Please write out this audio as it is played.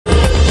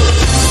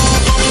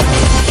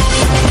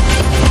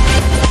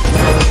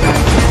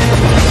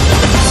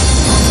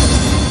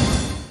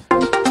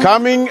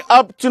Coming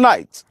up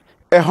tonight,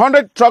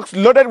 100 trucks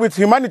loaded with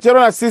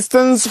humanitarian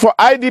assistance for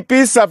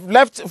IDPs have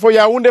left for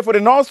Yaoundé for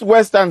the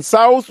northwest and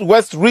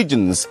southwest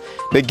regions.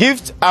 The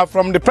gifts are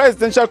from the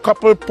presidential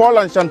couple Paul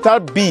and Chantal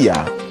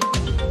Biya.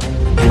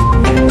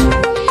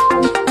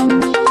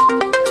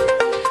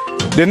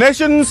 The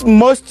nation's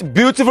most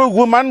beautiful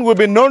woman will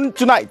be known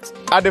tonight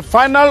at the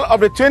final of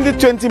the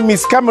 2020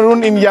 Miss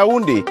Cameroon in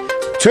Yaoundé.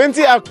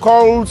 20 are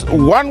called,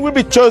 one will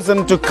be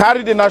chosen to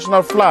carry the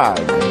national flag.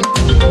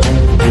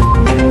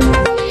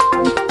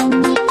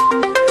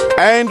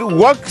 And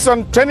works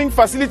on training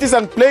facilities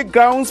and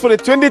playgrounds for the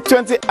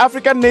 2020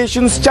 African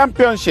Nations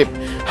Championship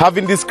have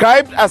been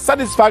described as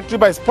satisfactory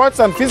by Sports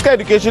and Physical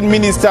Education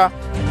Minister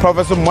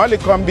Professor Mwale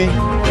Kombi.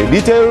 The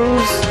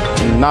details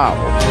now.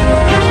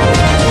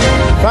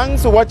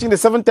 Thanks for watching the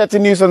 7:30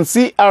 news on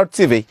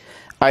CRTV.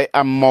 I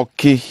am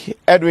Moki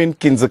Edwin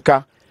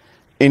Kinzeka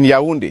in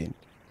Yaoundé.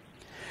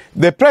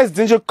 The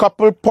presidential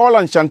couple Paul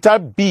and Chantal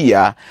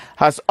Biya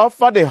has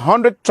offered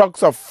 100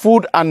 trucks of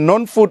food and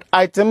non-food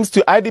items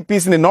to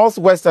IDPs in the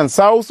northwest and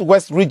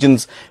southwest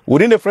regions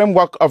within the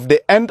framework of the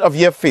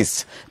end-of-year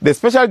feast. The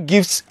special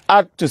gifts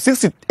add to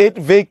 68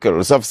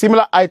 vehicles of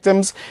similar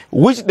items,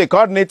 which the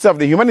coordinator of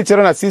the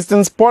humanitarian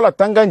assistance, Paul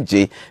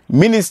Atanganji,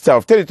 Minister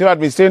of Territorial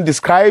Administration,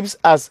 describes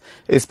as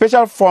a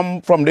special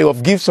form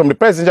of gifts from the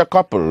presidential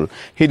couple.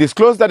 He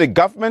disclosed that the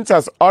government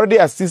has already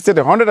assisted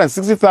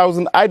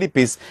 160,000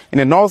 IDPs in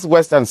the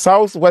northwest and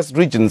southwest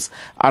regions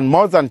and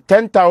more than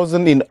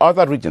 10,000 in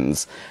other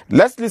regions.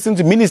 Let's listen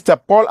to Minister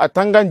Paul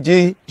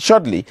Atanganji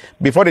shortly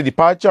before the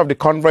departure of the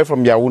convoy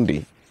from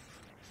Yaoundé.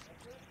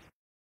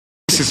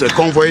 This is a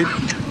convoy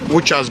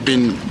which has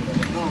been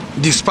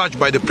dispatched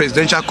by the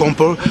presidential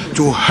couple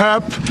to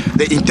help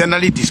the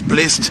internally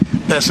displaced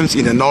persons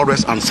in the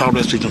northwest and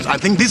southwest regions. I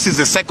think this is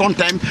the second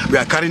time we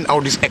are carrying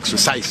out this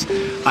exercise,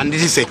 and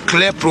this is a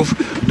clear proof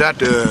that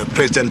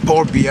President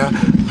Paul Biya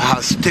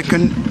has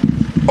taken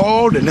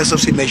all the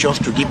necessary measures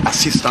to give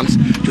assistance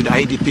to the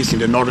IDPs in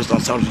the northwest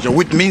and south region,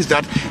 which means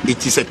that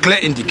it is a clear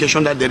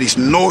indication that there is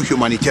no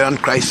humanitarian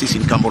crisis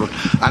in Cameroon.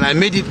 And I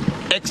made it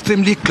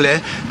extremely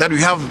clear that we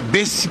have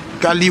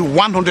basically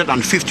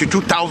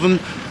 152,000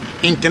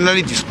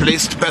 internally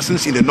displaced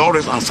persons in the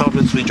northwest and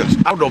southwest regions.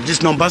 Out of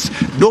these numbers,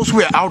 those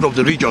who are out of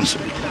the regions,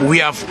 we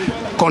have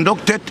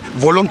conducted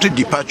voluntary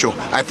departure.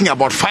 I think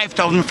about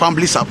 5,000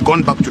 families have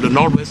gone back to the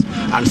northwest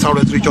and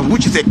southwest regions,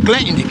 which is a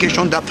clear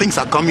indication that things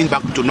are coming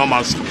back to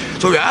normalcy.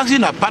 So we are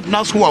asking our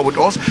partners who are with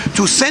us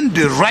to send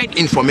the right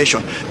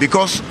information,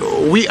 because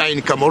we are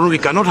in Cameroon, we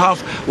cannot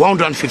have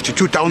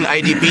 152,000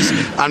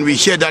 IDPs and we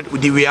hear that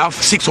we have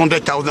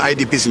 600,000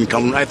 IDPs in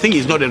Cameroon. I think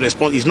it's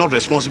not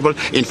responsible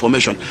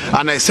information.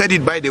 And I said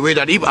it, by the way,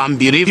 that if I'm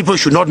bereaved, people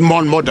should not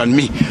mourn more than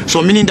me.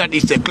 So meaning that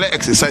it's a clear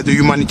exercise. The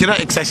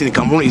humanitarian exercise in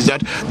Cameroon is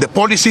that the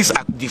policies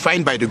are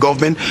defined by the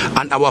government,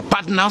 and our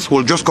partners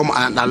will just come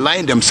and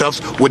align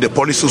themselves with the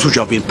policies which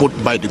have been put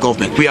by the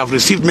government. We have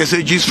received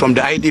messages from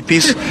the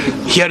IDPs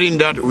hearing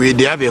that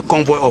they have a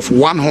convoy of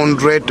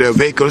 100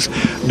 vehicles.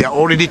 They are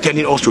already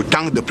telling us to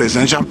thank the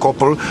presidential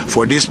couple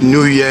for this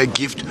New Year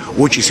gift,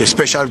 which is a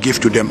special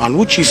gift to them, and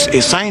which is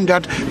a sign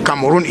that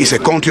Cameroon is a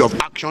country of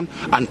action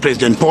and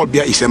President Paul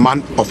Biya is a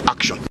man of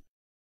action.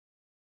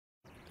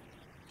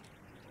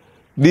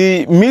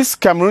 The Miss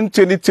Cameroon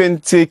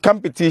 2020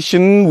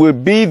 competition will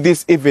be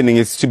this evening.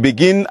 It's to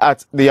begin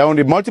at the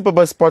Yaoundé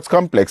Multipurpose Sports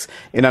Complex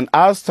in an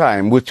hour's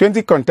time, with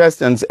 20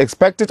 contestants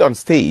expected on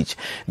stage.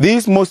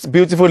 These most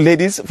beautiful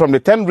ladies from the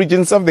 10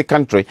 regions of the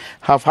country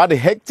have had a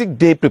hectic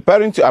day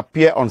preparing to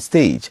appear on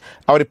stage.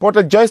 Our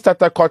reporter Joyce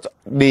Tata caught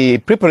the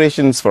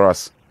preparations for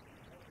us.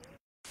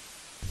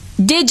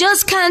 They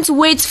just can't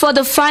wait for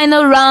the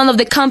final round of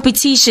the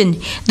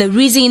competition. The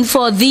reason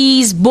for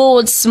these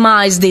bold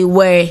smiles they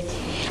wear.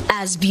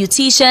 As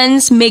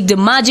beauticians make the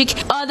magic,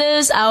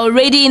 others are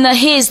already in a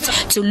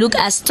haste to look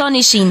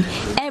astonishing,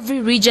 every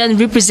region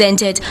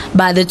represented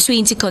by the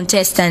 20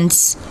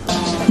 contestants.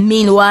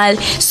 Meanwhile,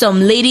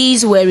 some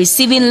ladies were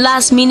receiving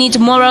last-minute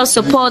moral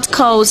support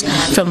calls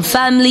from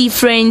family,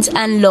 friends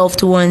and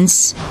loved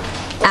ones.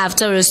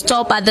 After a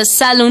stop at the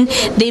salon,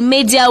 they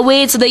made their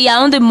way to the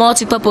Yaoundé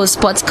Multipurpose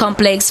Sports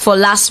Complex for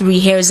last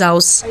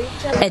rehearsals.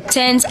 A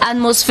tense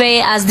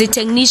atmosphere as the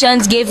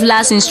technicians gave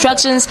last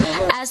instructions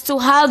as to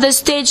how the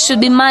stage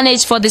should be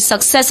managed for the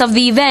success of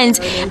the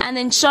event, and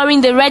ensuring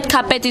the red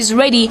carpet is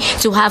ready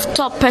to have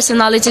top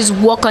personalities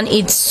walk on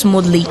it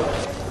smoothly.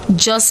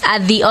 Just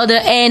at the other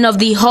end of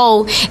the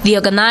hall, the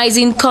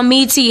organizing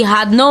committee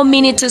had no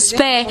minute to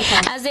spare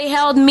as they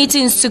held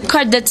meetings to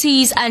cut the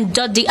T's and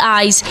dot the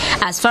I's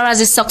as far as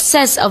the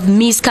success of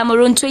Miss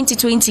Cameroon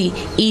 2020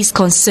 is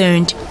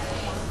concerned.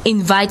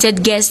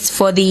 Invited guests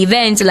for the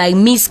event like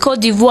Miss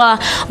Côte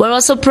d'Ivoire were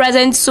also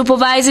present,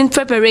 supervising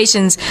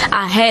preparations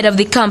ahead of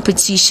the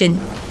competition.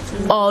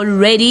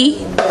 Already,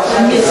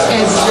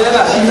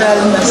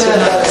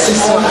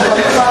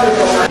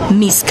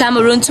 Miss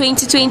Cameroon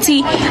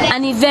 2020,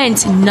 an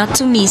event not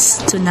to miss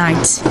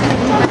tonight.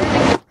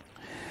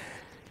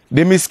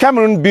 The Miss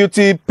Cameroon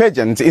Beauty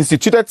Pageant,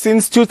 instituted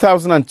since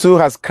 2002,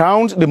 has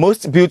crowned the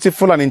most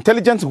beautiful and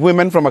intelligent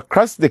women from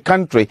across the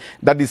country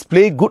that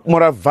display good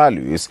moral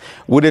values.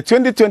 With the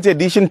 2020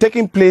 edition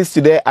taking place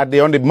today at the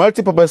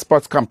Multipurpose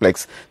Sports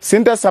Complex,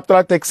 Cynthia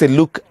Saptola takes a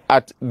look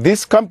at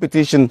this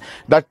competition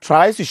that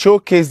tries to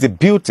showcase the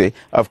beauty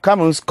of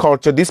Cameroon's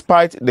culture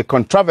despite the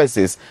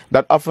controversies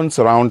that often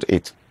surround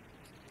it.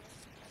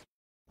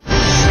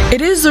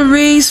 It is a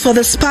race for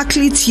the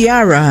sparkly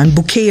tiara and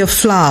bouquet of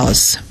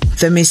flowers.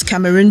 The Miss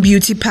Cameroon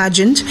Beauty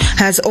Pageant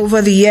has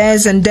over the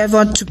years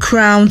endeavored to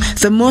crown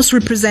the most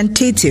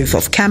representative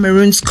of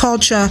Cameroon's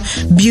culture,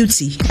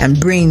 beauty and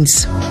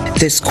brains.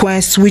 This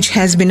quest, which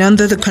has been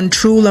under the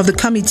control of the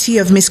Committee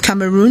of Miss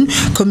Cameroon,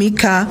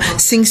 COMICA,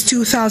 since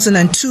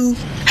 2002,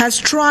 has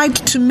tried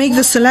to make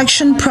the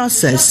selection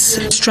process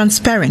as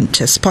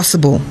transparent as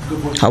possible.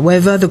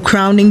 However, the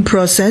crowning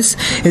process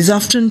is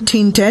often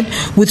tainted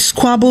with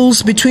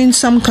squabbles between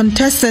some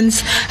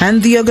contestants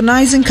and the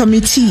organizing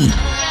committee.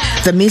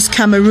 The Miss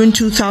Cameroon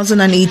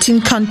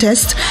 2018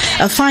 contest,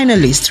 a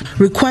finalist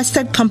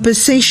requested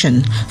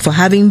compensation for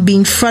having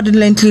been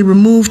fraudulently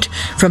removed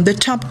from the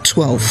top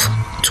 12.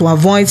 To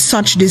avoid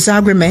such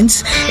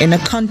disagreements in a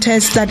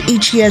contest that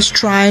each year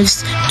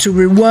strives to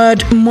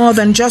reward more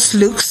than just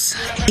looks,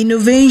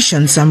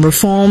 innovations and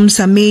reforms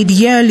are made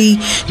yearly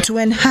to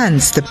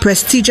enhance the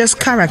prestigious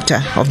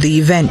character of the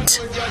event.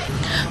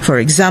 For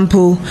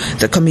example,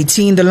 the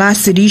committee in the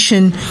last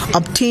edition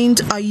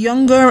obtained a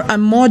younger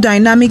and more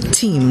dynamic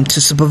team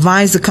to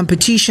supervise the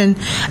competition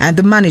and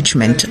the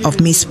management of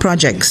Miss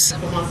projects.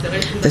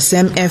 The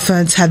same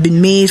efforts have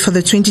been made for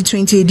the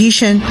 2020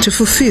 edition to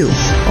fulfill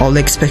all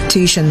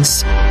expectations.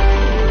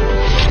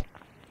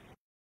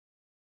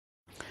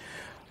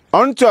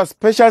 On to a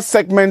special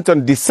segment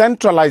on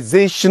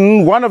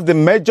decentralization. One of the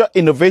major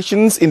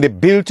innovations in the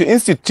bill to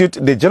institute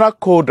the General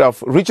Code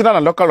of Regional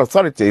and Local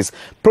Authorities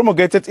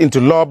promulgated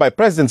into law by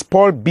President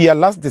Paul Biya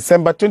last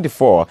December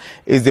 24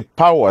 is the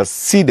powers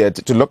ceded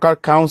to local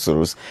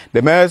councils.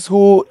 The mayor,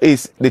 who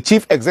is the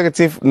chief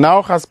executive,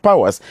 now has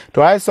powers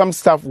to hire some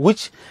staff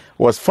which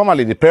was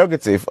formerly the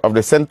prerogative of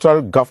the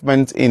central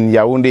government in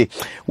Yaoundé.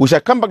 We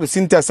shall come back to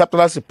Cynthia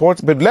Saptola's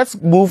report, but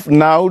let's move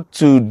now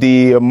to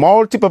the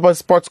Multipurpose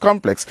Sports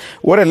Complex,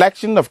 where the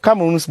election of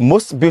Cameroon's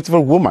most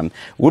beautiful woman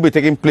will be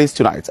taking place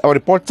tonight. Our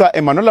reporter,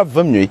 Emanuela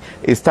Vemnui,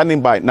 is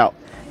standing by. Now,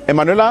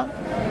 Emanuela,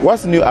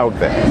 what's new out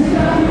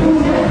there?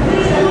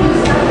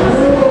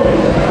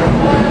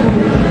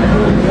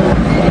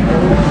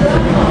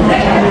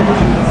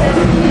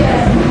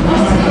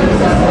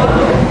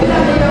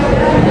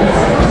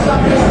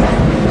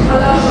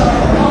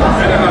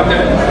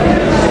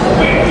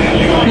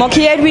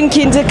 Moki Edwin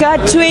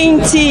Kinzeka,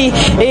 20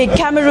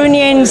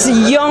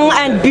 Cameroonians, young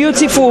and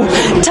beautiful,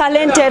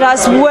 talented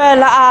as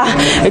well,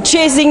 are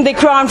chasing the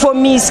crown for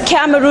Miss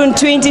Cameroon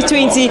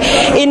 2020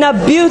 in a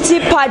beauty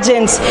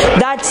pageant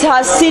that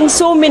has seen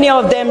so many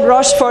of them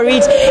rush for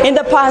it in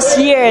the past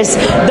years.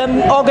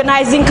 The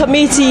organizing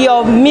committee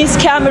of Miss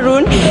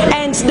Cameroon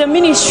and the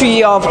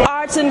Ministry of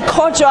Arts and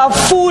Culture are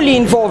fully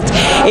involved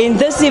in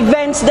this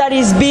event that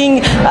is being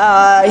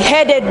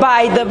headed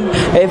by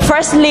the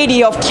First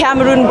Lady of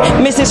Cameroon,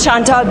 Mrs.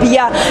 Chantal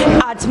Biya.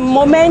 At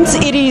moment,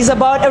 it is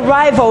about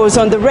arrivals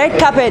on the red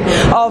carpet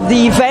of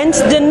the event.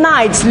 The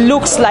night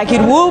looks like it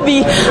will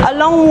be a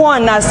long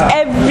one, as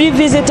every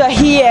visitor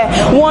here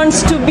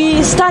wants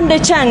to stand a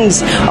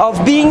chance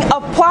of being a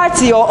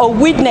party or a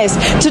witness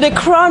to the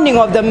crowning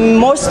of the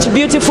most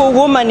beautiful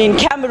woman in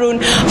Cameroon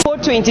for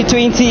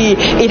 2020.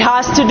 It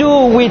has to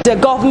do with the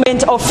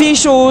government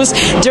officials,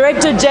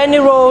 director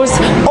generals,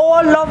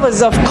 all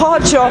lovers of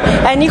culture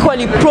and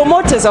equally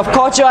promoters of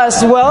culture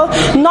as well,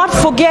 not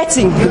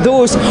forgetting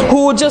those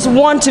who just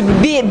want to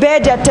bear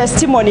their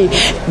testimony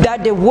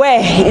that they were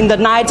in the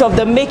night of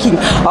the making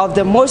of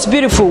the most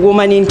beautiful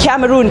woman in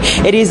Cameroon.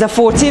 It is the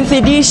 14th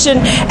edition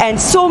and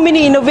so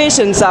many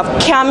innovations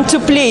have come to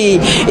play.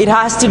 It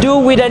has to do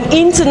with an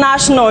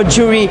international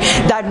jury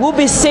that will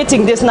be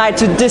sitting this night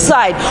to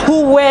decide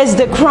who wears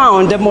the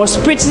crown, the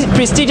most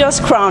prestigious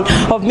crown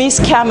of Miss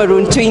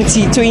Cameroon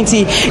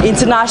 2020.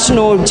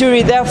 International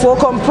jury therefore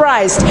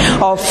comprised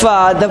of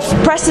the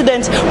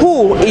president,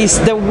 who is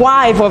the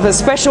wife of a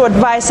special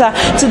advisor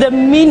to the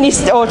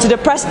minister or to the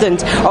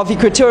president of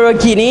Equatorial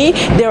Guinea.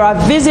 There are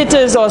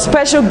visitors or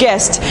special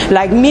guests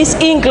like Miss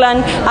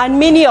England and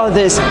many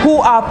others who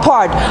are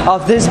part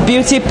of this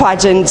beauty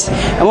pageant.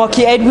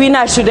 Moki Edwin,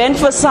 I should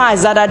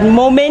emphasize that at the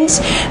moment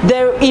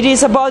it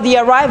is about the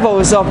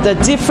arrivals of the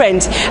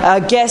different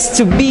guests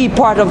to be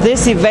part of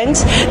this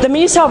event. The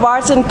Minister of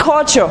Arts and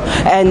Culture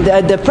and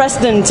the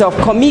President of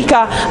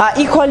COMICA are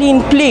equally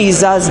in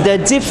place as the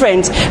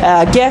different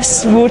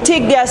guests will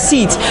take their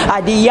seats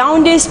at the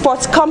Yaoundé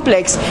Sports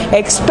Complex,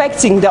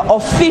 expecting the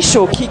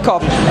official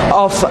kickoff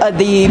of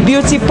the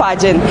beauty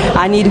pageant,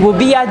 and it will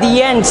be at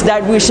the end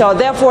that we shall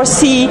therefore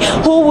see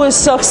who will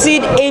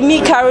succeed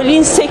Amy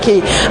Caroline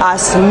Seke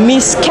as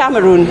Miss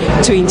Cameroon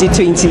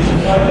 2020.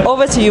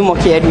 Over to you,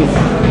 Moki Edwin.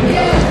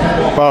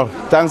 Wow,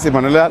 thanks,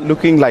 Emanuela.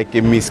 Looking like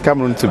a Miss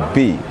Cameroon to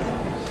be.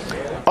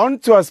 On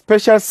to a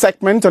special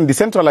segment on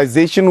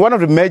decentralization. One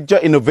of the major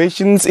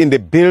innovations in the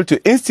bill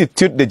to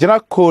institute the General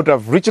Code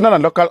of Regional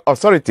and Local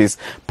Authorities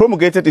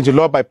promulgated into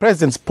law by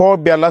President Paul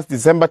Biya last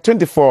December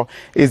 24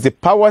 is the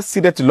power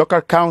ceded to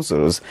local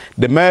councils.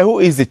 The mayor, who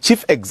is the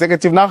chief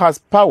executive, now has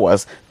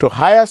powers to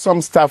hire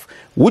some staff,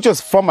 which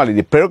was formerly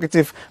the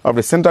prerogative of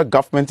the central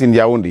government in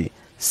Yaoundé.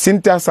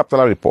 Cynthia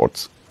Saptala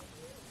reports.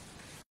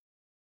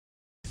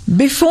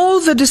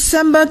 Before the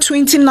December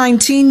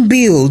 2019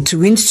 bill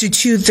to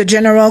institute the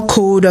General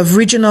Code of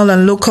Regional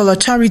and Local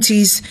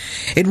Authorities,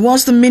 it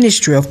was the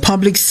Ministry of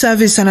Public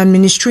Service and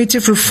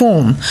Administrative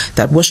Reform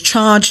that was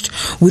charged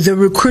with the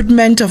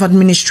recruitment of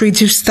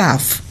administrative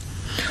staff.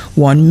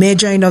 One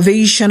major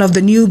innovation of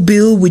the new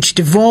bill, which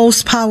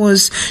devolves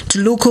powers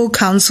to local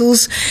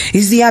councils,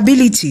 is the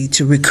ability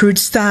to recruit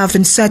staff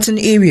in certain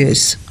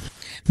areas.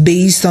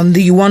 Based on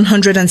the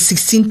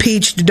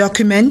 116-page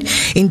document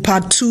in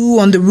Part 2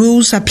 on the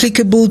rules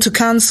applicable to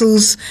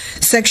councils,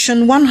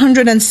 Section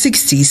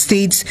 160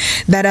 states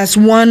that as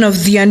one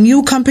of their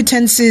new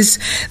competencies,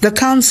 the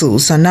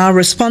councils are now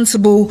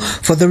responsible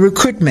for the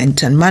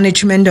recruitment and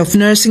management of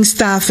nursing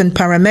staff and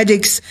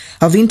paramedics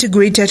of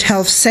integrated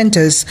health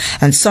centers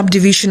and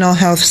subdivisional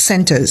health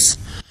centers.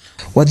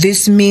 What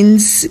this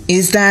means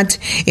is that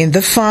in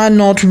the far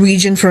north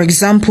region, for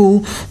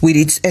example, with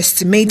its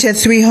estimated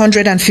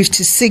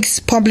 356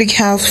 public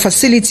health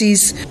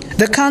facilities,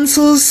 the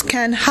councils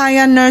can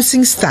hire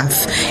nursing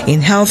staff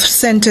in health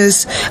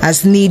centers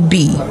as need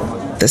be.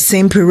 The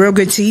same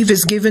prerogative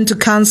is given to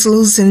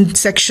councils in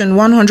Section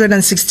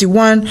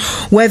 161,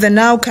 where they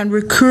now can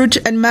recruit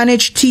and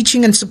manage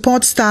teaching and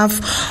support staff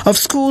of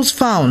schools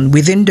found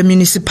within the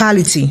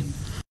municipality.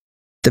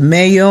 The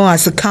mayor,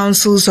 as the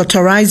council's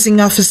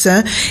authorizing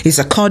officer, is,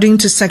 according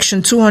to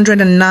Section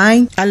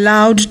 209,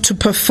 allowed to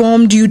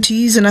perform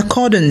duties in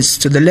accordance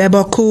to the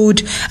Labour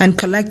Code and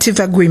collective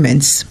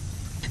agreements.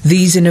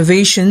 These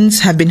innovations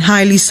have been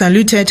highly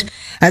saluted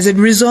as it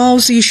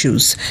resolves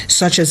issues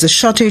such as the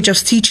shortage of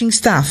teaching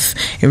staff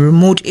in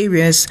remote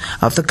areas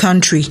of the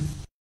country.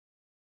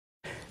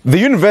 The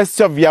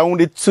University of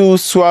Yaoundé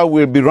SUA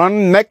will be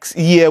run next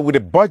year with a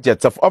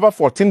budget of over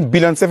 14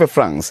 billion CFA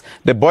francs.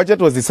 The budget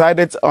was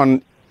decided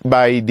on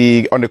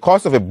the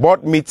course of a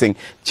board meeting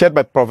chaired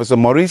by Professor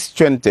Maurice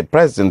Twente,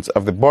 President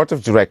of the Board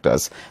of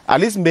Directors.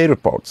 Alice May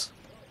reports.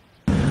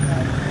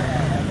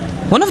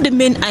 One of the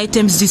main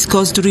items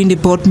discussed during the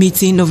board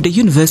meeting of the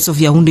University of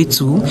Yaoundé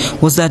 2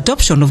 was the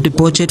adoption of the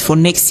budget for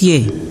next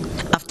year.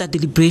 After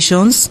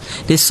deliberations,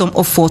 the sum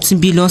of 14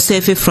 billion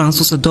CFA francs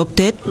was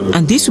adopted,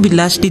 and this will be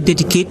largely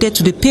dedicated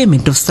to the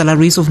payment of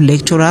salaries of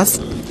lecturers,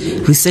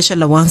 research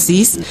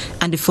allowances,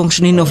 and the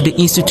functioning of the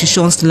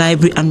institution's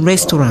library and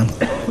restaurant.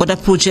 Other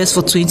projects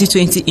for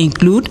 2020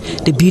 include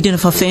the building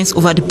of a fence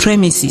over the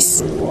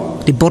premises.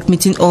 The board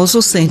meeting also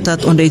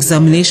centered on the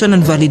examination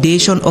and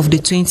validation of the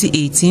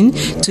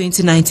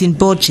 2018-2019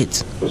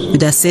 budget. With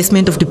the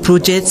assessment of the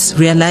projects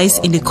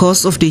realized in the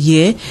course of the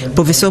year,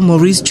 Professor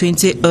Maurice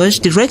Twente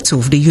urged the rector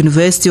of the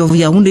University of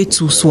Yaoundé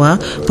SUA,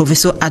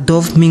 Professor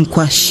Adolphe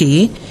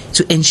Minkwa-Shé,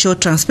 to ensure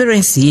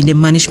transparency in the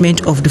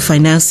management of the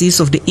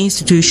finances of the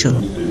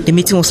institution. The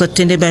meeting was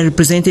attended by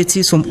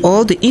representatives from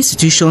all the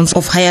institutions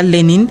of higher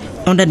learning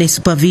under the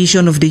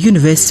supervision of the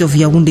University of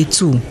Yaoundé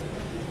 2.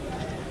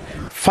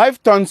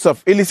 5 tons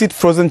of illicit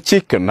frozen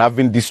chicken have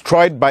been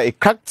destroyed by a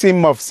crack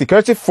team of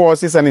security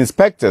forces and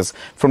inspectors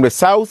from the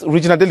South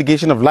Regional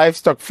Delegation of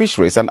Livestock,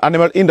 Fisheries and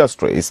Animal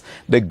Industries.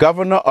 The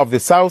governor of the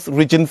South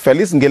Region,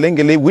 Felix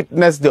Ngelengele,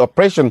 witnessed the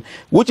operation,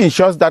 which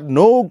ensures that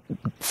no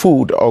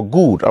food or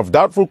good of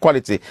doubtful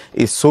quality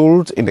is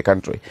sold in the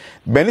country.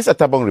 Benis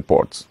Atabong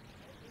reports.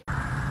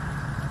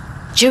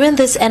 During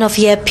this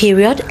end-of-year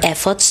period,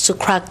 efforts to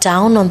crack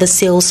down on the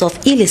sales of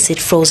illicit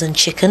frozen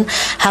chicken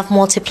have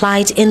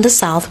multiplied in the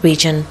South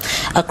region.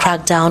 A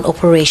crackdown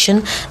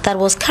operation that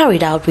was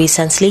carried out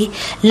recently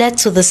led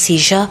to the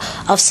seizure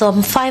of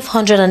some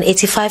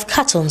 585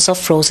 cartons of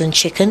frozen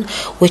chicken,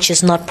 which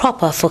is not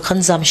proper for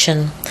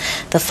consumption.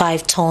 The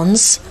 5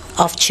 tons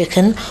of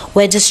chicken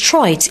were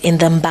destroyed in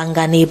the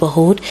Mbanga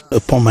neighborhood.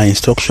 Upon my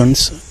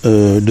instructions,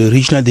 the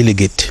regional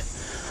delegate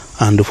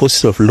and the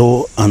forces of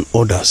law and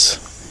orders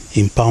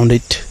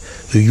impounded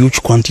a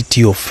huge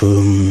quantity of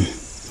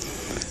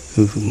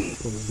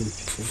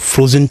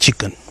frozen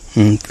chicken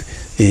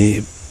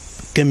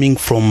coming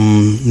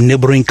from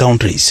neighboring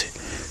countries.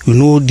 You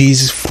know,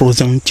 these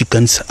frozen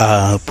chickens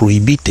are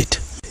prohibited.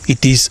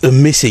 It is a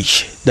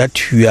message that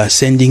we are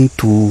sending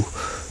to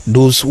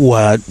those who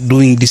are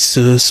doing this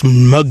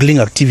smuggling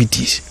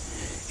activities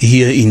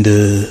here in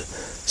the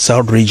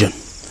South region.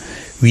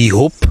 We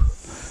hope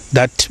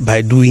that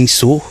by doing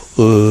so,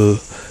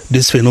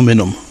 this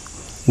phenomenon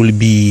will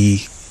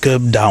be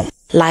curbed down.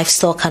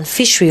 Livestock and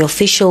fishery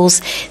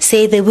officials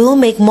say they will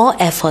make more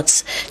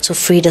efforts to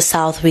free the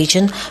South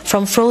region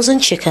from frozen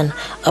chicken,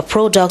 a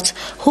product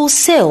whose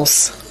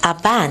sales are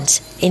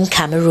banned in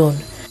Cameroon.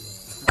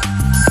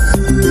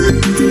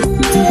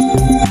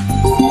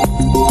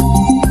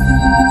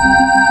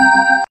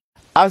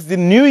 As the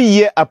new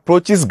year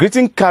approaches,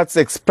 greeting cards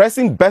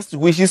expressing best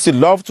wishes to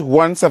loved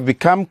ones have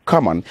become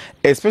common,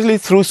 especially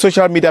through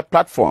social media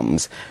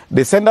platforms.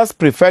 The senders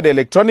prefer the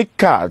electronic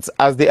cards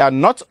as they are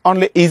not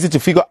only easy to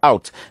figure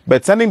out,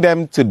 but sending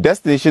them to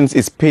destinations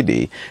is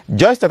speedy.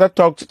 Joyce Tata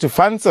talked to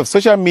fans of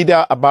social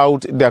media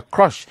about their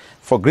crush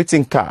for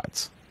greeting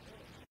cards.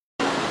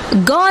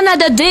 Gone are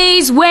the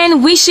days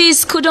when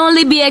wishes could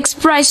only be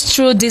expressed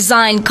through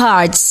design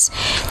cards.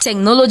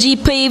 Technology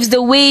paves the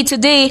way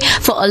today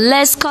for a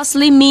less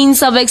costly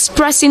means of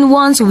expressing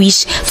one's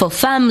wish for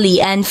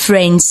family and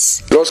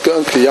friends.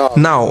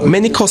 Now,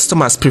 many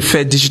customers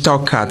prefer digital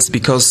cards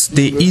because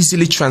they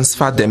easily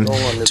transfer them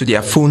to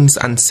their phones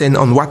and send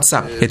on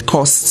WhatsApp. It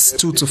costs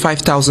 2,000 to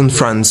 5,000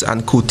 francs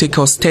and could take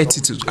us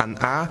 30 to an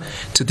hour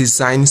to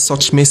design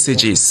such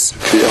messages.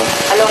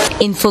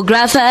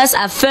 Infographers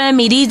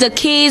affirm it is the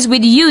case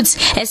with youths,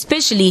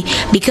 especially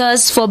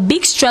because for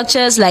big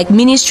structures like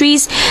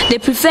ministries, they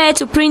prefer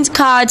to print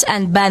cards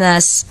and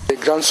banners.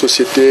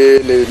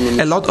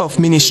 A lot of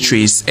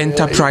ministries,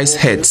 enterprise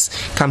heads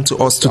come to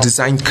us to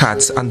design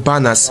cards and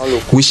banners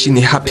wishing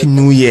a happy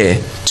new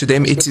year. To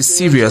them it is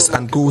serious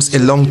and goes a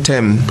long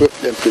term.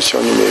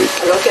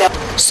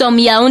 Some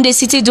Yaoundé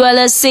city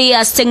dwellers say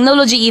as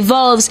technology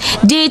evolves,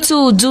 they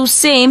too do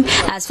same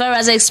as far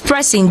as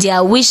expressing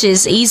their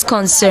wishes is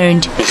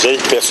concerned.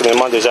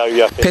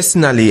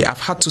 Personally,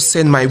 I've had to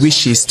send my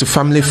wishes to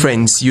family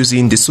friends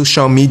using the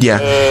social media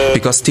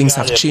because things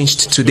have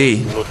changed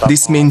today.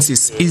 This means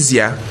it's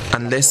easier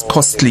and less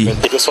costly.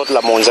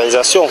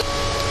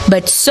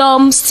 But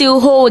some still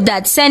hold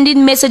that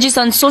sending messages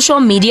on social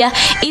media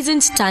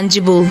isn't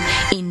tangible.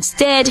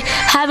 Instead,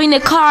 having a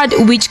card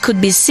which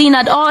could be seen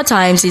at all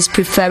times is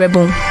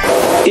preferable.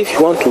 If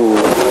you want to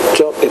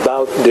talk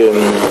about the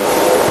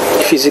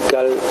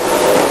physical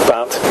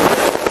part,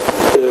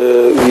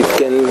 you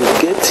can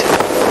get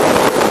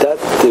that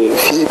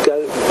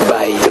physical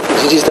by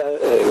digital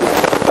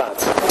part.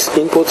 It's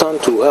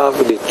important to have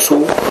the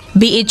two.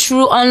 Be it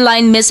through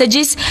online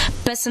messages,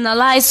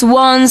 personalized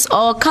ones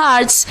or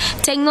cards,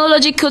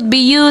 technology could be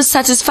used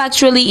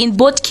satisfactorily in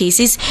both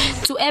cases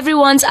to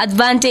everyone's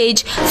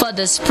advantage for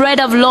the spread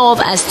of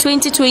love as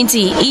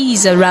 2020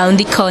 is around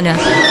the corner.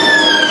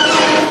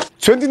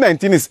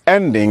 2019 is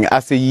ending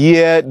as a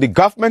year the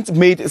government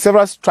made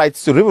several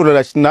strides to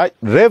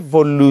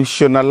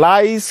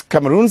revolutionize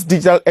Cameroon's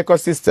digital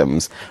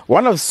ecosystems.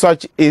 One of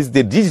such is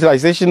the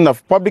digitalization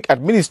of public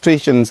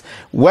administrations,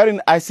 wherein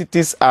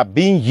ICTs are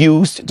being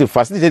used to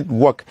facilitate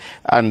work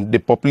and the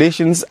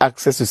population's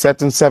access to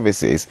certain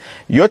services.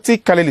 Yoti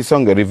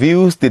Kalelisonga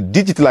reviews the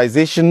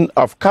digitalization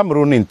of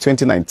Cameroon in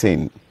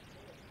 2019.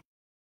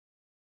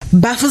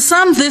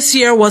 Bafoussam this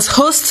year was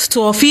host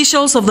to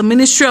officials of the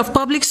Ministry of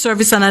Public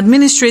Service and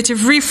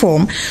Administrative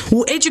Reform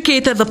who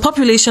educated the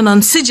population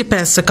on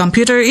CGPES, a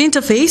computer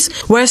interface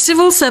where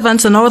civil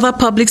servants and other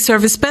public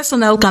service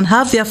personnel can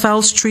have their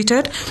files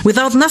treated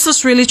without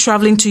necessarily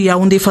traveling to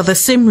Yaoundé for the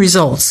same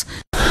results.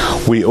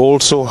 We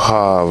also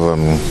have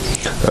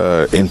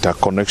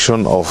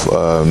interconnection of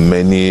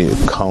many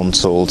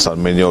councils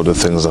and many other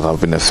things that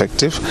have been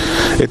effective.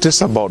 It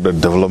is about the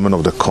development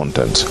of the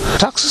content.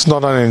 Tax is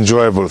not an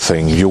enjoyable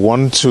thing. You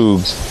want to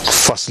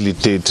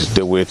facilitate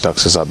the way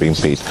taxes are being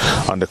paid,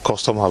 and the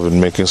custom have been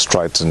making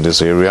strides in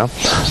this area,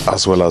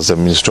 as well as the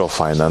Ministry of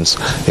Finance,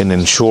 in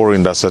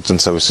ensuring that certain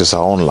services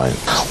are online.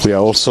 We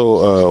are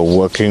also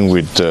working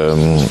with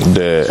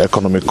the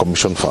Economic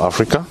Commission for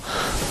Africa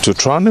to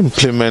try and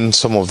implement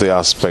some of the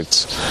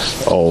aspects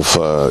of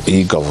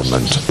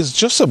e-government. It's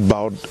just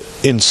about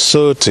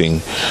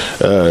inserting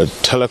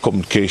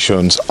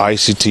telecommunications,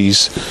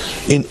 ICTs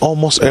in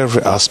almost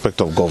every aspect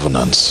of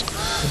governance.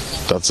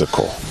 That's the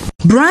core.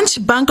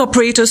 Branch bank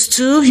operators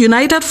too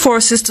united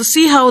forces to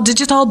see how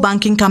digital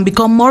banking can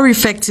become more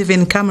effective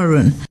in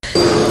Cameroon.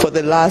 For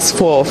the last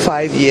 4 or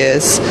 5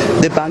 years,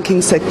 the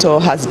banking sector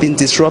has been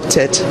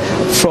disrupted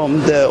from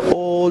the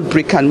old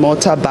brick and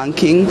mortar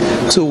banking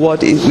to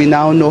what we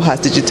now know as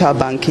digital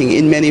banking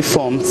in many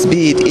forms,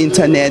 be it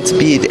internet,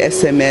 be it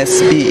SMS,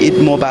 be it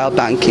mobile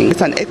banking.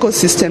 It's an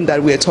ecosystem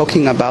that we're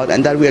talking about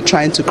and that we're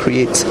trying to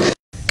create.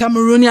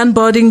 Cameroonian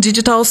budding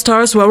digital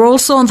stars were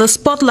also on the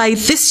spotlight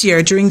this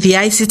year during the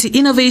ICT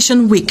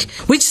Innovation Week,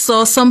 which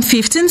saw some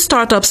 15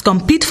 startups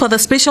compete for the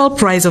special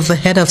prize of the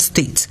head of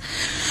state.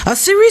 A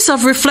series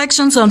of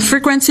reflections on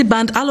frequency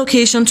band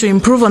allocation to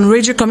improve on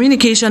radio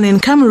communication in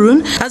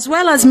Cameroon, as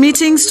well as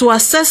meetings to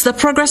assess the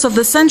progress of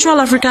the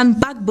Central African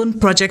Backbone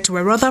Project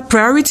were other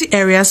priority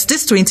areas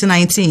this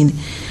 2019,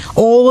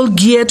 all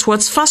geared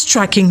towards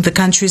fast-tracking the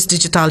country's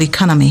digital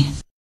economy.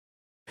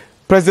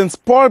 President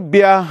Paul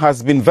Biya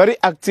has been very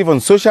active on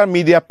social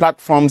media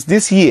platforms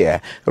this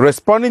year,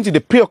 responding to the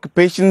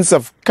preoccupations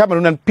of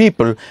Cameroonian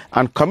people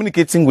and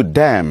communicating with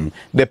them.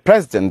 The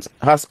president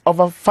has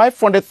over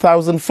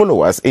 500,000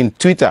 followers in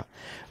Twitter.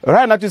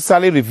 Rainatu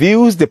Saleh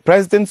reviews the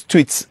president's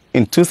tweets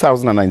in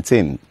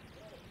 2019.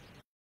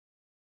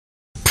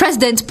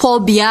 President Paul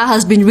Biya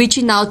has been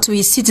reaching out to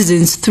his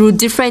citizens through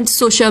different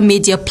social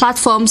media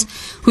platforms,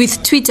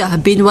 with Twitter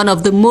being one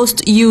of the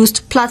most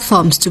used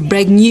platforms to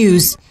break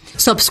news.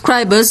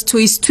 Subscribers to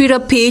his Twitter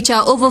page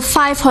are over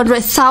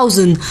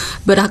 500,000,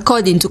 but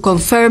according to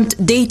confirmed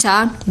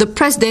data, the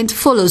president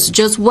follows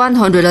just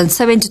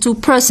 172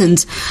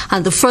 persons,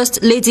 and the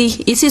First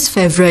Lady is his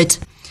favorite.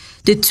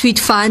 The tweet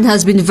fan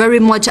has been very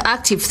much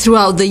active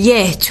throughout the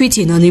year,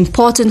 tweeting on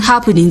important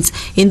happenings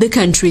in the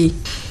country.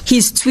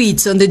 His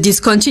tweets on the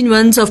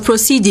discontinuance of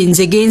proceedings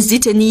against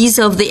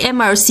detainees of the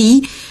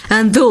MRC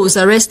and those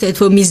arrested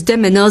for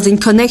misdemeanors in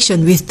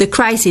connection with the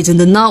crisis in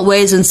the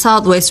Northwest and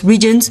Southwest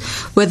regions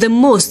were the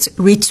most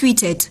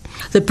retweeted.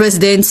 The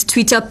president's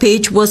Twitter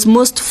page was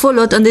most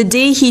followed on the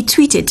day he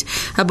tweeted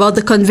about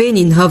the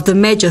convening of the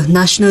major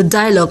national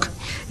dialogue.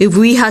 If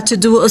we had to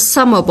do a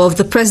sum up of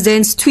the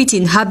president's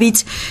tweeting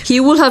habit, he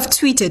would have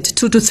tweeted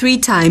 2 to 3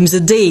 times a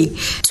day,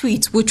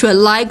 tweets which were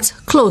liked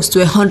close to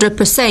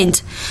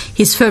 100%.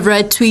 His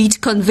favorite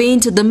tweet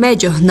convened the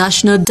major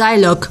national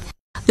dialogue.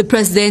 The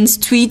president's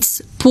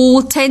tweets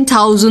pull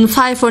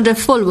 10,500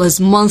 followers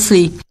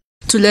monthly.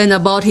 To learn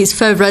about his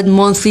favorite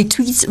monthly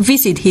tweets,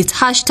 visit his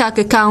hashtag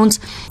account,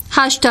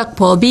 hashtag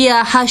Paul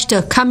Biya,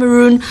 hashtag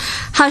Cameroon,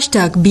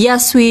 hashtag Biya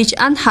Switch,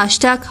 and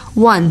hashtag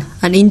One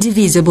and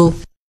Indivisible.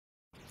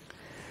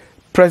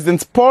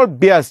 President Paul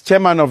Biya,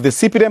 chairman of the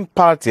CPDM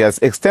party, has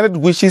extended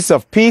wishes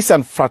of peace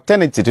and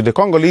fraternity to the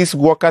Congolese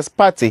Workers'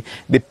 Party,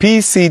 the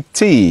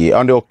PCT,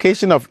 on the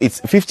occasion of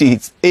its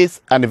 58th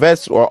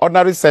anniversary or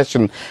ordinary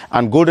session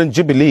and Golden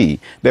Jubilee.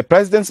 The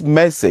president's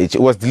message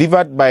was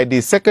delivered by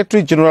the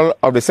Secretary General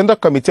of the Central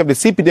Committee of the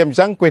CPDM,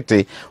 Jean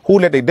Kwete, who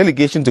led a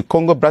delegation to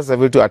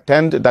Congo-Brazzaville to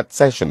attend that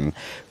session.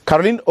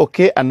 Caroline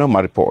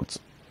Oke-Anoma reports.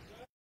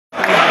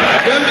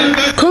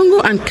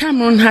 Congo and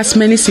Cameroon has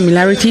many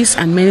similarities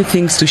and many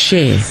things to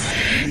share.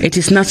 It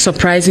is not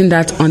surprising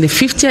that on the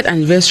 50th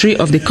anniversary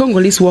of the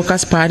Congolese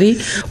Workers' Party,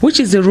 which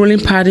is the ruling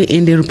party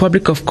in the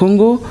Republic of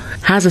Congo,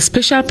 has a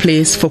special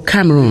place for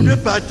Cameroon.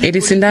 It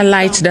is in that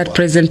light that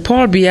President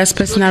Paul Biya's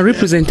personal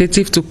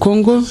representative to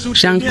Congo,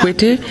 Jean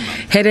Kwete,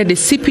 headed the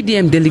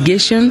CPDM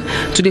delegation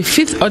to the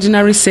 5th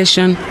ordinary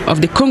session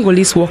of the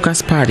Congolese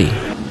Workers' Party.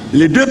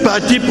 Les deux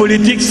partis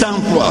politiques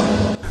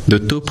s'emploient. The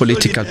two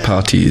political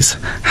parties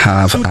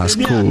have as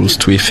goals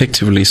to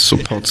effectively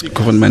support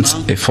government's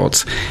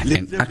efforts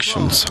and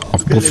actions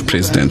of both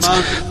presidents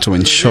to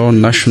ensure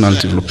national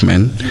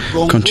development,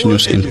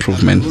 continuous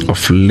improvement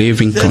of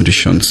living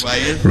conditions,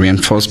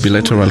 reinforce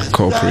bilateral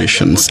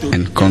cooperations,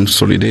 and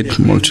consolidate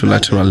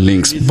multilateral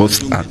links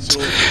both at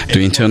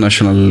the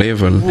international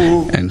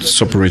level and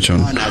sub-region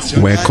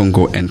where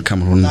Congo and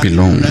Cameroon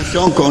belong.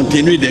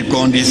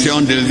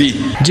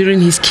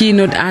 During his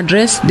keynote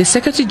address, the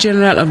Secretary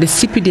General of the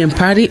CPDM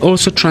party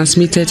also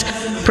transmitted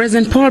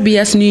President Paul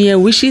Biya's New Year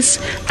wishes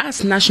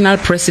as national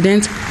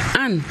president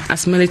and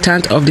as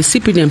militant of the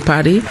CPDM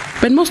party,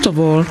 but most of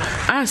all,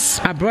 as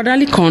a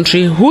brotherly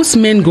country whose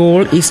main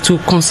goal is to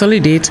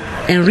consolidate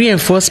and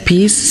reinforce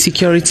peace,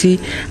 security,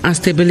 and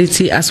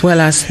stability, as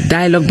well as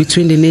dialogue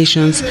between the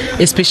nations,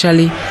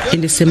 especially in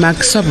the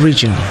CEMAC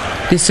sub-region.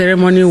 The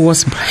ceremony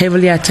was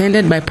heavily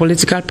attended by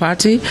political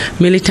party,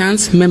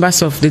 militants,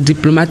 members of the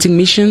diplomatic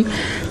mission,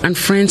 and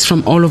friends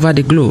from all over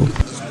the globe.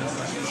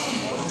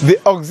 The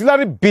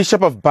Auxiliary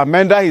Bishop of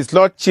Bamenda, His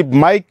Lordship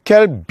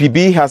Michael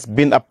Bibi, has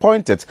been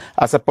appointed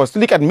as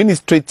Apostolic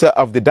Administrator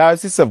of the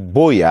Diocese of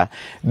Boya.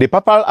 The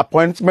papal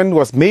appointment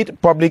was made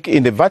public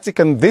in the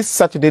Vatican this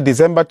Saturday,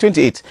 December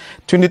 28,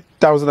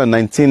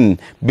 2019.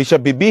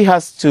 Bishop Bibi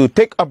has to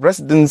take up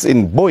residence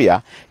in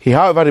Boya. He,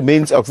 however,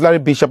 remains Auxiliary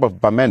Bishop of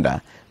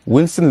Bamenda.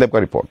 Winston Lebka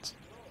reports.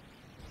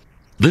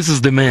 This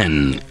is the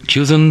man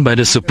chosen by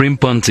the Supreme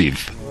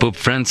Pontiff, Pope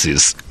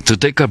Francis, to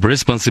take up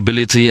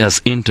responsibility as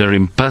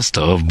interim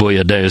pastor of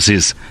Boya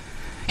Diocese.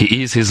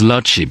 He is His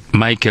Lordship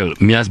Michael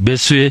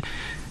Miasbesue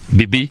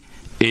Bibi,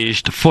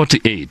 aged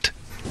 48.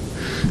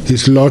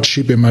 His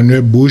Lordship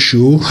Emmanuel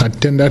Bouchou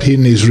had tendered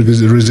in his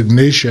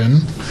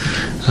resignation,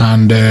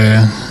 and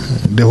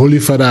the Holy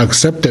Father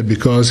accepted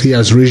because he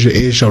has reached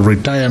the age of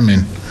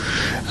retirement.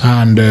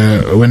 And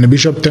when the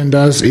bishop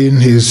tenders in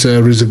his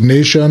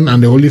resignation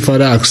and the Holy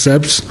Father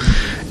accepts,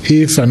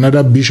 if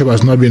another bishop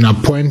has not been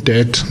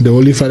appointed, the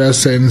Holy Father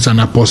sends an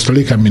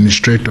apostolic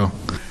administrator.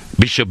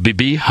 Bishop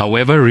Bibi,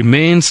 however,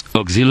 remains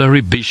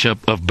Auxiliary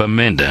Bishop of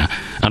Bamenda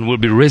and will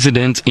be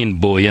resident in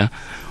Boya,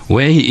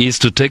 where he is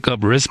to take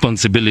up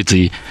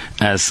responsibility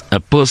as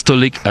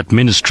Apostolic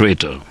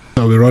Administrator.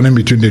 So we're running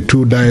between the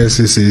two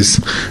dioceses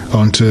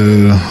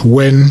until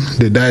when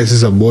the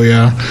Diocese of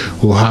Boya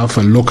will have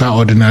a local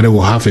ordinary,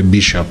 will have a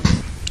bishop.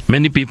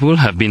 Many people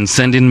have been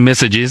sending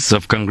messages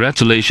of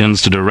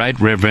congratulations to the Right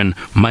Reverend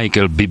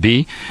Michael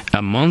Bibi,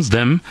 amongst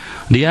them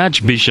the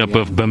Archbishop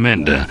of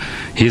Bamenda,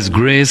 His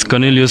Grace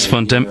Cornelius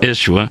Fontem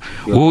Eshua,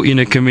 who in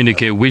a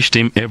communique wished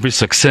him every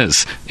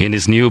success in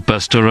his new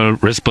pastoral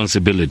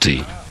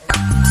responsibility.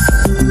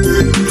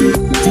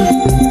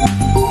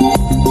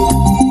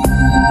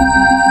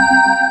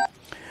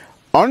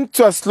 On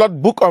to a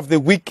slot book of the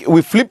week.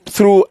 We flip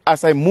through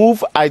as I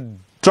move. I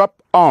Drop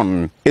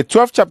On, a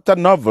 12-chapter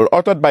novel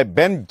authored by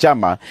Ben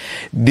Jama.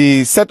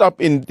 The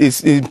setup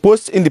is in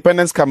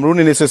post-independence Cameroon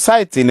in a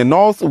society in the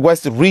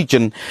northwest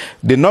region.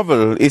 The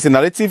novel is a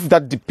narrative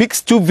that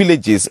depicts two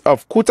villages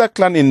of Kuta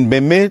clan in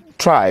Meme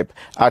tribe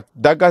at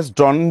daggers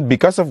drawn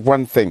because of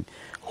one thing: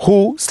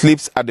 who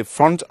sleeps at the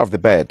front of the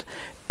bed.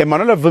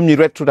 Emmanuel Vumi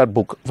read through that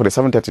book for the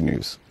 7:30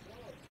 News.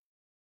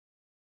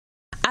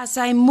 As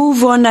I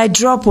Move On, I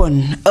Drop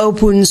On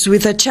opens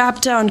with a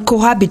chapter on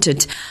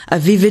Cohabitat, a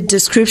vivid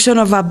description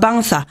of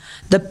Abantha,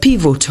 the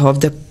pivot of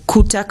the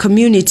Kuta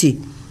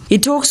community.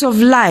 It talks of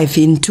life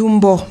in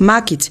Tumbo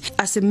Market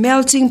as a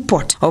melting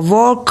pot of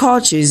all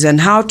cultures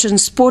and how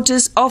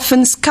transporters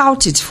often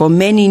scouted for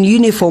men in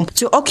uniform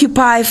to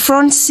occupy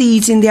front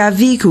seats in their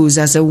vehicles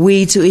as a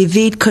way to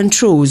evade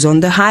controls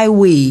on the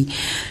highway.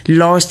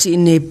 Lost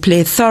in a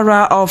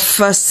plethora of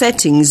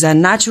settings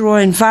and natural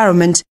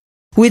environment,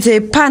 with a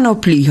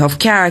panoply of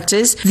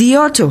characters, the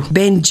author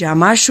Ben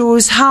Jama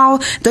shows how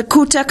the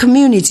Kuta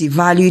community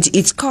valued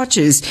its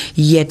cultures,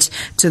 yet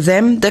to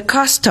them the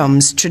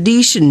customs,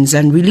 traditions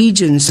and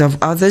religions of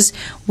others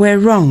were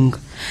wrong.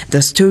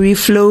 The story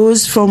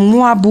flows from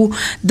Mwabu,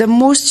 the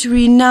most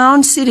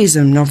renowned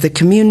citizen of the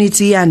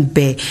community, and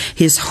Be,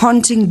 his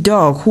hunting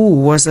dog who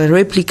was a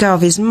replica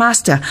of his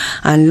master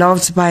and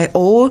loved by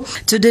all,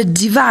 to the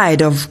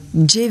divide of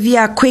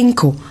Jevia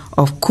Kwenko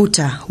of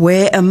Kuta,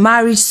 where a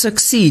marriage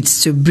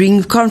succeeds to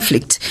bring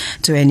conflict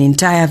to an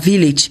entire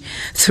village.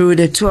 Through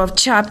the 12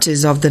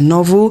 chapters of the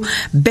novel,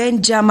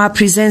 Ben Jama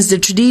presents the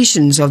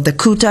traditions of the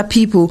Kuta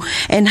people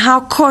and how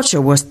culture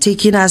was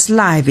taken as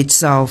life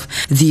itself.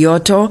 The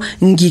author,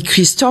 Ngi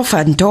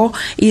Christopher Nto,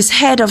 is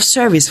head of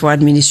service for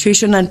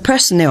administration and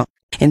personnel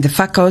in the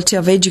Faculty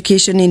of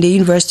Education in the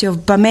University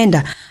of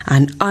Bamenda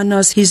and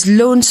honors his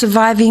lone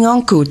surviving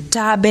uncle,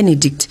 Ta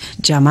Benedict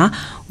Jama,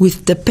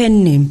 with the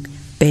pen name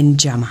Ben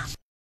Jama.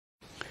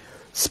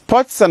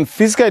 Sports and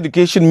Physical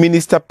Education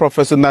Minister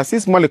Professor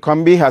Narcisse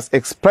Molekombi has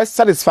expressed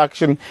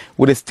satisfaction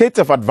with the state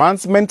of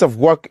advancement of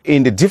work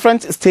in the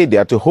different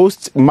stadia to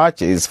host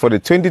matches for the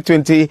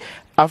 2020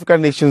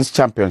 African Nations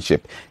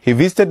Championship. He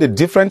visited the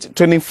different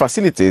training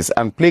facilities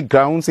and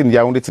playgrounds in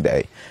Yaoundé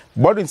today.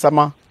 Bodwin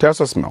Sama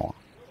tells us more.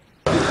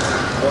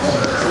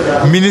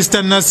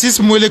 Minister Narcisse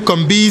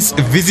Molekombi's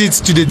visit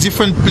to the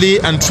different play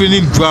and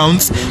training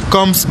grounds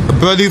comes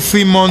barely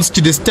 3 months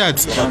to the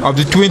start of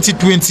the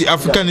 2020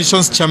 African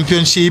Nations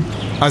Championship,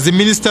 as the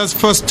minister's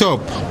first stop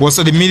was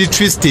at the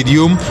military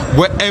stadium,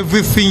 where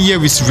everything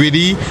here is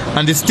ready,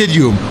 and the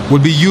stadium will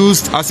be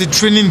used as a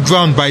training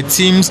ground by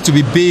teams to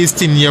be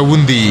based in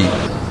Yaoundé.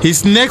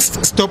 His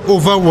next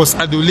stopover was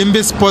at the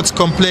Olimbe Sports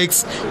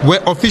Complex,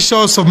 where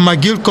officials of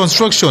McGill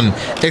Construction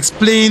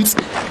explained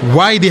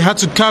why they had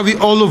to carry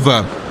all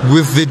over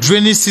with the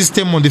drainage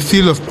system on the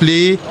field of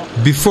play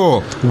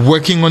before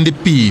working on the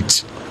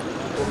pitch.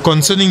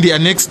 Concerning the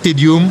annexed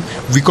stadium,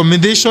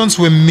 recommendations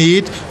were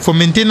made for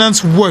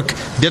maintenance work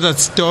that had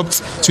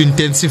stopped to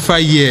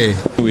intensify here.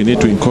 We need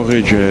to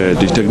encourage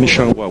the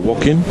technicians who are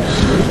working,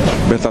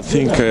 but I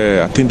think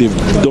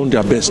they've done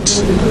their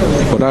best.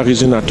 For that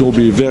reason, I think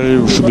we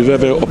should be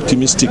very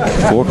optimistic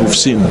for what we've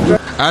seen.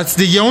 At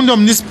the Yaoundé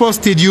Omnisport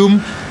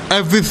Stadium,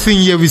 everything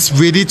here is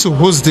ready to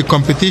host the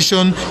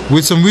competition,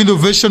 with some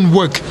renovation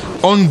work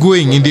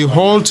ongoing in the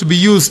hall to be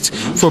used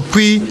for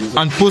pre-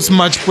 and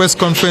post-match press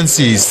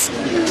conferences.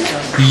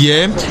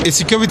 Here, a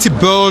security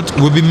belt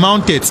will be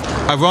mounted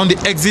around the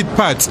exit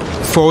path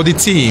for the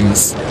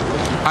teams.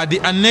 At the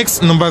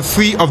annex number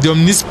 3 of the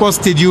Omnisport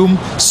Stadium,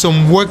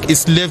 some work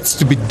is left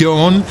to be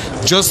done,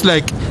 just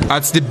like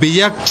at the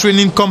Beyak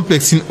Training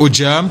Complex in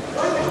Oja,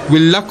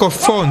 with lack of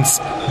funds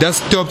that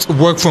stopped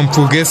work from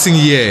progressing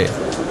here.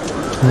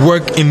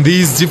 Work in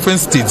these different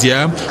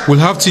stadia will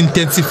have to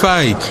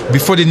intensify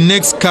before the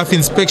next CAF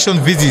inspection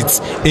visits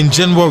in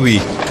January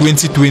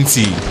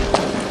 2020.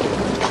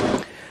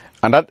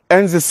 And that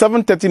ends the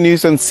 7:30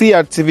 news on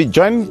CRTV.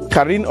 Join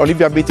Karine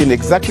Olivia Bate in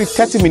exactly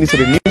 30 minutes of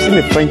the news in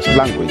the French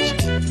language.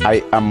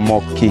 I am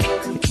Moki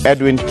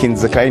Edwin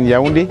Kinzaka in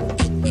Yaoundé,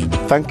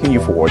 thanking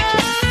you for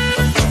watching.